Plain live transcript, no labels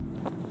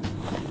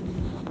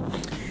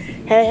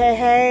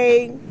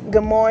Hey,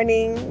 good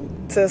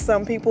morning to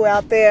some people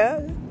out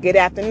there. Good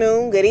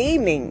afternoon, good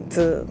evening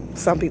to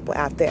some people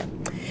out there.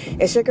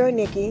 It's your girl,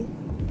 Nikki.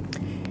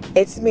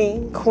 It's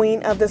me,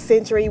 Queen of the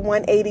Century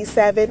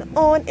 187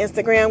 on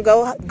Instagram.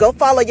 Go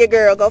follow your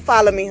girl. Go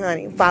follow me,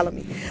 honey. Follow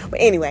me. But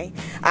anyway,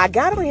 I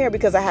got on here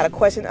because I had a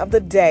question of the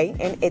day.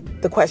 And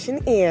the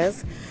question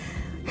is,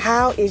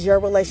 how is your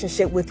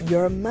relationship with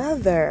your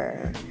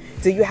mother?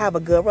 Do you have a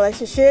good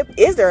relationship?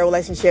 Is there a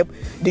relationship?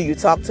 Do you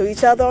talk to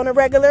each other on a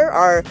regular?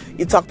 Or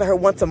you talk to her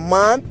once a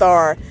month?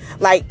 Or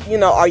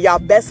are y'all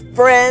best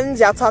friends?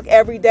 Y'all talk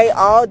every day,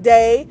 all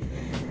day?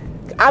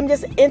 I'm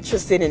just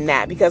interested in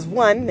that because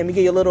one, let me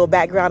give you a little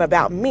background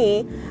about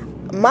me.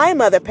 My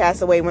mother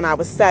passed away when I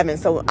was 7,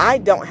 so I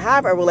don't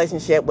have a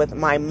relationship with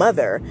my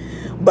mother,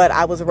 but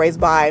I was raised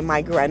by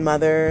my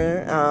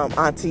grandmother,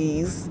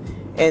 aunties,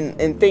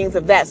 and things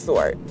of that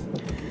sort.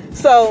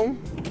 So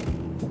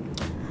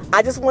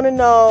I just want to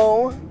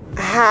know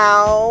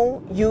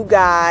how you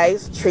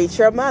guys treat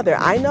your mother.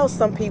 I know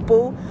some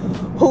people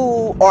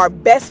who are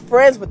best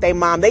friends with their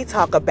mom. They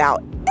talk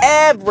about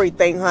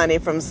everything, honey,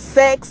 from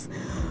sex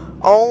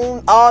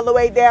on all the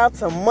way down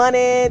to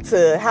money,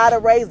 to how to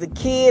raise the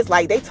kids.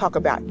 Like, they talk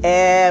about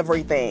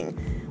everything,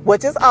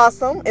 which is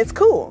awesome. It's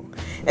cool.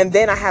 And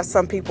then I have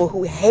some people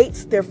who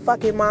hates their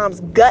fucking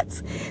mom's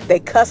guts. They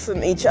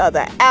cussing each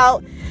other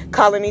out,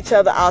 calling each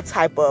other all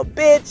type of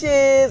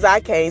bitches.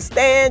 I can't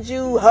stand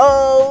you,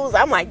 hoes.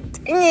 I'm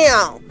like,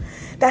 damn,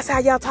 that's how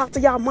y'all talk to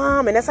y'all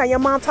mom, and that's how your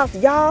mom talk to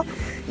y'all.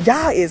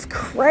 Y'all is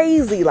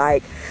crazy.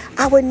 Like,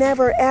 I would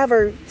never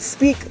ever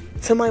speak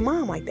to my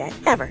mom like that,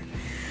 ever.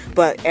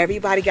 But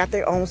everybody got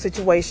their own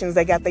situations.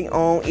 They got their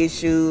own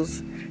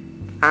issues.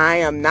 I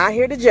am not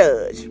here to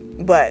judge,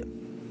 but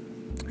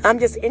I'm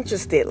just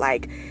interested.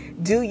 Like,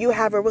 do you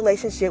have a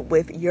relationship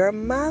with your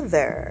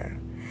mother?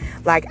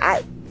 Like,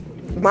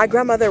 my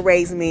grandmother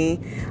raised me.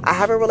 I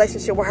have a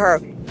relationship with her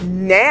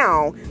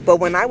now, but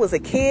when I was a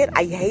kid,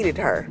 I hated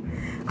her.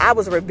 I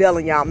was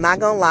rebelling, y'all. I'm not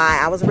gonna lie.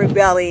 I was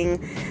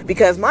rebelling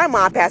because my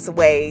mom passed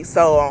away.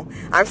 So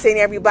I'm seeing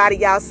everybody,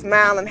 y'all,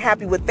 smiling,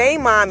 happy with their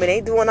mom, and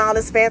they doing all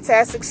this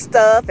fantastic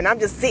stuff. And I'm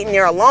just sitting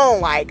there alone,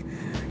 like,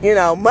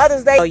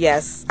 Mother's Day. Oh,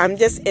 yes, I'm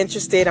just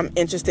interested. I'm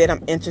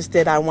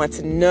interested. I want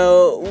to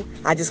know.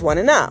 I just want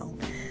to know.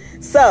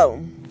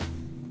 So,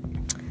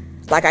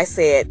 like I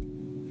said,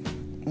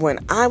 when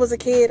I was a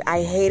kid,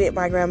 I hated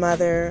my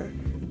grandmother.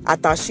 I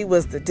thought she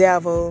was the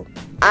devil.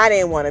 I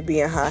didn't want to be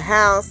in her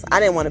house. I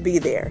didn't want to be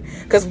there.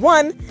 Because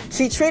one,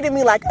 she treated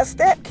me like a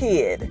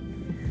stepkid.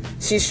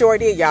 She sure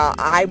did, y'all.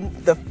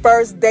 The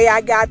first day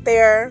I got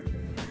there,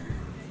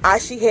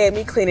 she had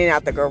me cleaning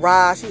out the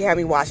garage. She had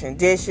me washing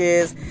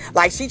dishes.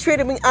 Like, she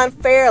treated me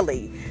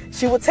unfairly.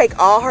 She would take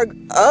all her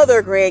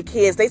other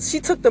grandkids. She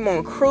took them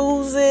on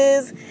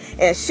cruises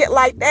and shit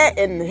like that.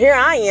 And here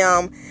I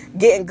am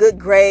getting good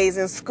grades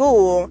in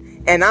school,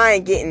 and I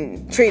ain't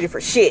getting treated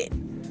for shit.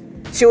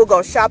 She will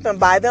go shopping,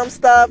 buy them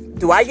stuff.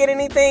 Do I get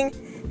anything?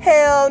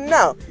 Hell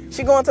no.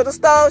 She go into the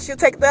store. She'll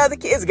take the other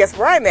kids. Guess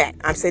where I'm at?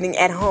 I'm sitting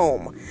at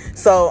home.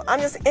 So I'm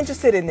just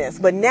interested in this.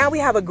 But now we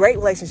have a great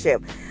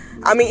relationship.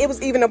 I mean, it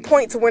was even a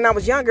point to when I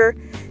was younger,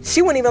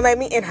 she wouldn't even let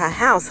me in her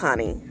house,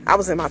 honey. I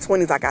was in my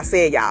 20s, like I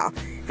said, y'all.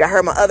 If y'all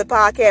heard my other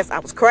podcast, I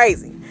was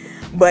crazy.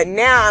 But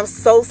now I'm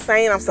so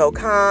sane. I'm so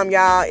calm,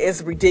 y'all.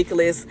 It's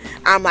ridiculous.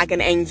 I'm like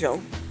an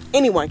angel.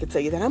 Anyone can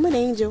tell you that I'm an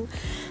angel.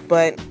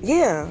 But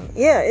yeah,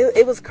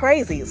 it was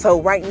crazy. So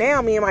right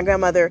now, me and my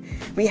grandmother,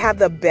 we have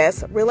the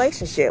best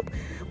relationship.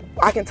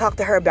 I can talk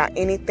to her about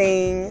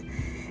anything.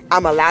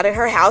 I'm allowed in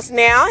her house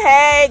now.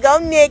 Hey, go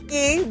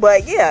Nikki.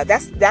 But yeah,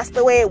 that's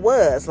the way it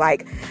was.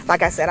 Like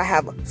I said, I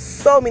have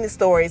so many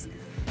stories.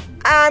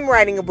 I'm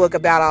writing a book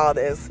about all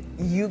this.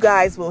 You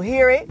guys will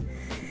hear it.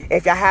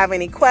 If y'all have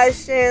any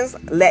questions,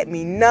 let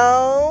me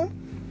know.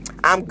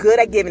 I'm good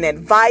at giving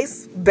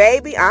advice,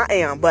 baby. I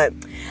am. But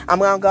I'm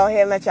going to go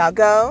ahead and let y'all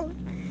go.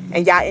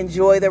 And y'all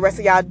enjoy the rest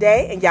of y'all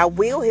day. And y'all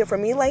will hear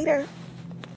from me later.